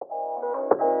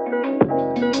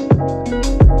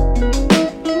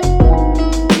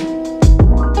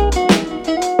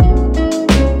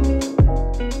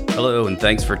Hello, and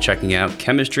thanks for checking out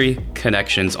Chemistry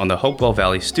Connections on the Hopewell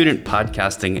Valley Student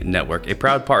Podcasting Network, a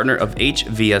proud partner of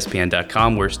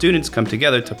HVSPN.com, where students come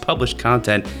together to publish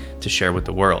content to share with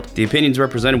the world. The opinions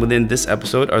represented within this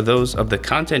episode are those of the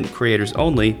content creators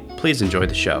only. Please enjoy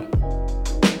the show.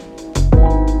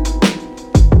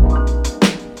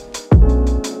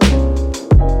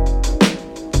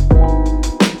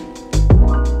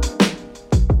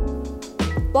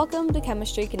 Welcome to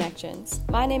Chemistry Connections.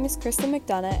 My name is Kristen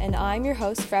McDonough, and I'm your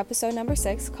host for episode number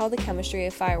 6 called The Chemistry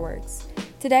of Fireworks.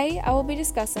 Today, I will be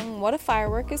discussing what a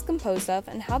firework is composed of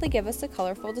and how they give us a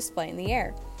colorful display in the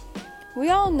air. We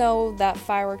all know that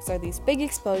fireworks are these big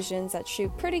explosions that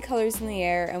shoot pretty colors in the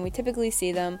air, and we typically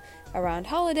see them around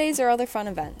holidays or other fun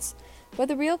events. But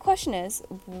the real question is,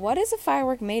 what is a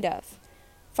firework made of?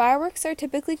 Fireworks are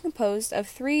typically composed of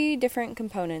 3 different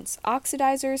components: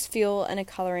 oxidizers, fuel, and a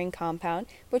coloring compound,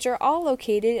 which are all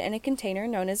located in a container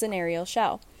known as an aerial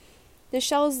shell. The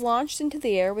shell is launched into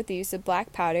the air with the use of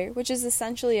black powder, which is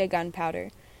essentially a gunpowder.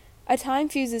 A time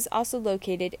fuse is also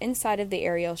located inside of the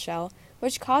aerial shell,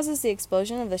 which causes the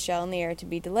explosion of the shell in the air to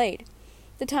be delayed.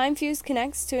 The time fuse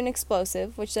connects to an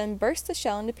explosive, which then bursts the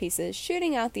shell into pieces,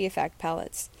 shooting out the effect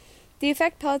pellets. The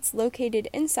effect pellets located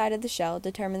inside of the shell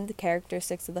determine the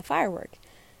characteristics of the firework.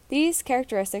 These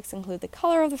characteristics include the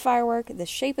color of the firework, the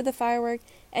shape of the firework,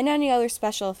 and any other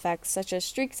special effects such as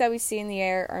streaks that we see in the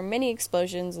air or mini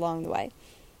explosions along the way.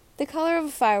 The color of a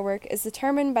firework is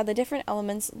determined by the different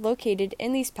elements located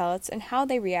in these pellets and how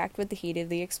they react with the heat of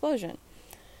the explosion.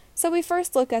 So we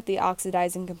first look at the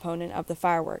oxidizing component of the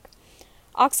firework.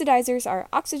 Oxidizers are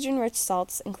oxygen-rich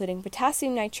salts including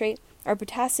potassium nitrate, or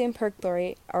potassium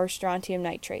perchlorate, or strontium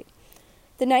nitrate.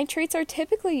 The nitrates are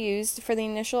typically used for the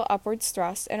initial upwards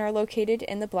thrust and are located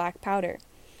in the black powder.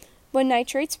 When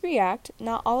nitrates react,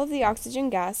 not all of the oxygen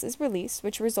gas is released,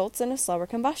 which results in a slower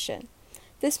combustion.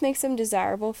 This makes them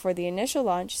desirable for the initial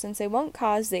launch since they won't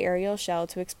cause the aerial shell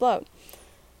to explode.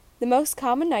 The most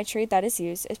common nitrate that is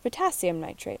used is potassium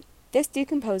nitrate. This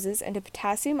decomposes into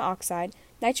potassium oxide,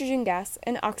 nitrogen gas,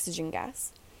 and oxygen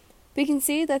gas. We can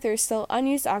see that there is still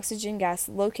unused oxygen gas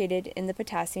located in the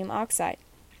potassium oxide.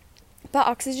 But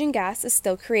oxygen gas is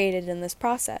still created in this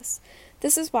process.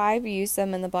 This is why we use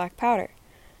them in the black powder.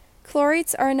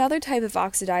 Chlorates are another type of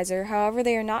oxidizer, however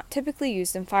they are not typically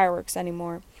used in fireworks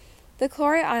anymore. The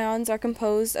chlorate ions are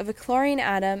composed of a chlorine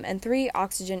atom and 3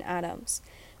 oxygen atoms.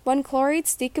 When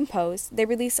chlorates decompose, they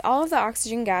release all of the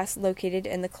oxygen gas located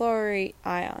in the chlorate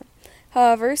ion.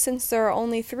 However, since there are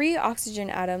only 3 oxygen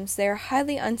atoms, they are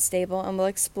highly unstable and will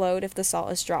explode if the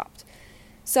salt is dropped.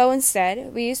 So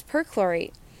instead, we use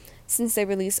perchlorate, since they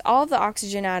release all of the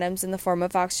oxygen atoms in the form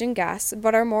of oxygen gas,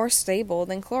 but are more stable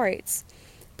than chlorates.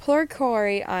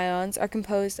 Perchlorate ions are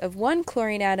composed of 1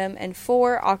 chlorine atom and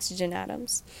 4 oxygen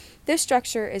atoms. This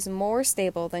structure is more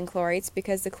stable than chlorates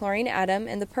because the chlorine atom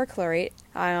in the perchlorate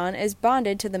ion is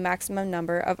bonded to the maximum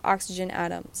number of oxygen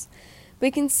atoms. We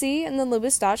can see in the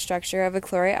Lewis dot structure of a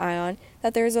chlorate ion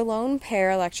that there is a lone pair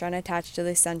electron attached to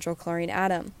the central chlorine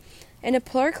atom. In a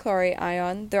perchlorate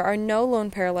ion, there are no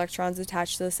lone pair electrons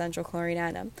attached to the central chlorine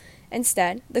atom.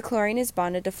 Instead, the chlorine is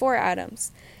bonded to 4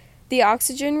 atoms. The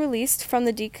oxygen released from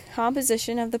the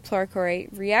decomposition of the perchlorate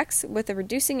reacts with a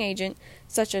reducing agent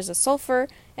such as a sulfur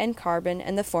and carbon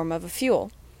in the form of a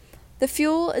fuel. The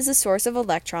fuel is a source of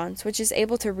electrons, which is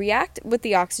able to react with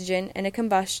the oxygen in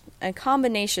a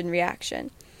combination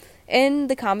reaction. In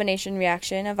the combination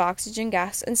reaction of oxygen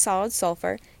gas and solid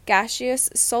sulfur, gaseous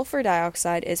sulfur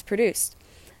dioxide is produced.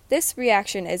 This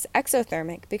reaction is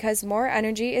exothermic because more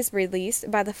energy is released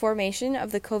by the formation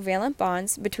of the covalent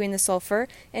bonds between the sulfur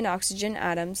and oxygen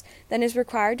atoms than is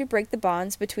required to break the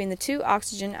bonds between the 2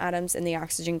 oxygen atoms in the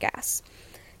oxygen gas.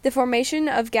 The formation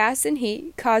of gas and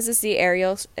heat causes the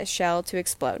aerial shell to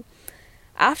explode.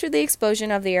 After the explosion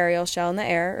of the aerial shell in the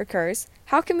air occurs,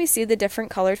 how can we see the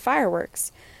different colored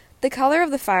fireworks? The color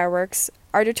of the fireworks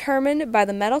are determined by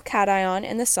the metal cation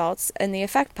in the salts and the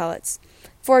effect pellets.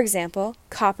 For example,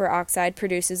 copper oxide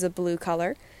produces a blue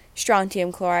color,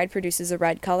 strontium chloride produces a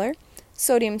red color,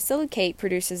 sodium silicate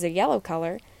produces a yellow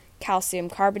color, calcium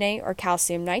carbonate or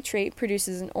calcium nitrate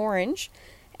produces an orange,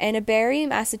 and a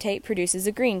barium acetate produces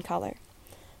a green color.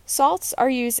 Salts are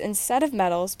used instead of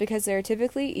metals because they are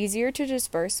typically easier to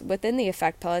disperse within the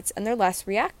effect pellets and they're less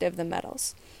reactive than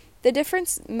metals. The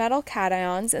different metal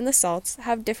cations in the salts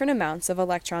have different amounts of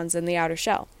electrons in the outer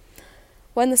shell.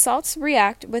 When the salts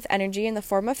react with energy in the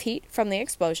form of heat from the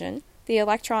explosion, the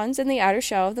electrons in the outer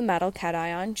shell of the metal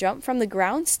cation jump from the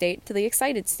ground state to the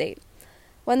excited state.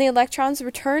 When the electrons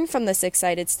return from this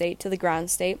excited state to the ground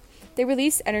state, they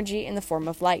release energy in the form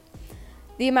of light.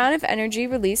 The amount of energy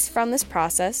released from this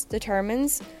process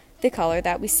determines the color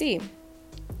that we see.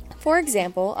 For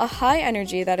example, a high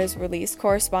energy that is released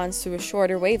corresponds to a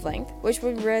shorter wavelength, which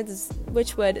would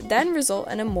then result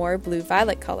in a more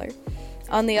blue-violet color.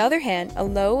 On the other hand, a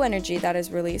low energy that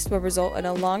is released will result in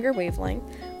a longer wavelength,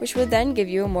 which would then give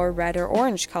you a more red or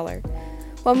orange color.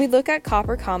 When we look at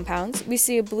copper compounds, we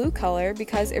see a blue color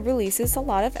because it releases a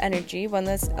lot of energy when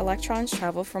the electrons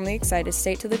travel from the excited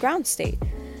state to the ground state.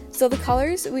 So the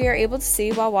colors we are able to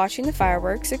see while watching the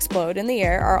fireworks explode in the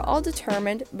air are all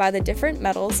determined by the different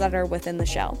metals that are within the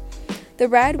shell. The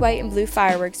red, white, and blue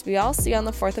fireworks we all see on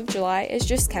the 4th of July is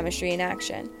just chemistry in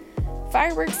action.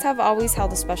 Fireworks have always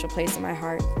held a special place in my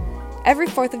heart. Every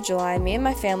 4th of July, me and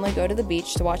my family go to the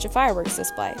beach to watch a fireworks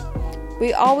display.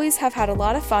 We always have had a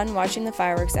lot of fun watching the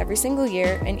fireworks every single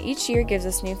year, and each year gives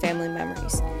us new family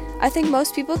memories. I think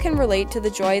most people can relate to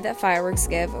the joy that fireworks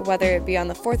give, whether it be on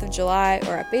the 4th of July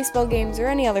or at baseball games or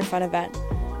any other fun event.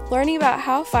 Learning about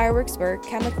how fireworks work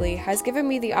chemically has given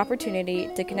me the opportunity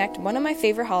to connect one of my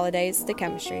favorite holidays to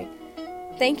chemistry.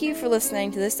 Thank you for listening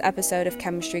to this episode of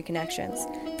Chemistry Connections.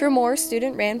 For more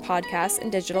student-ran podcasts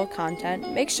and digital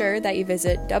content, make sure that you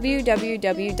visit www.hvspn.com.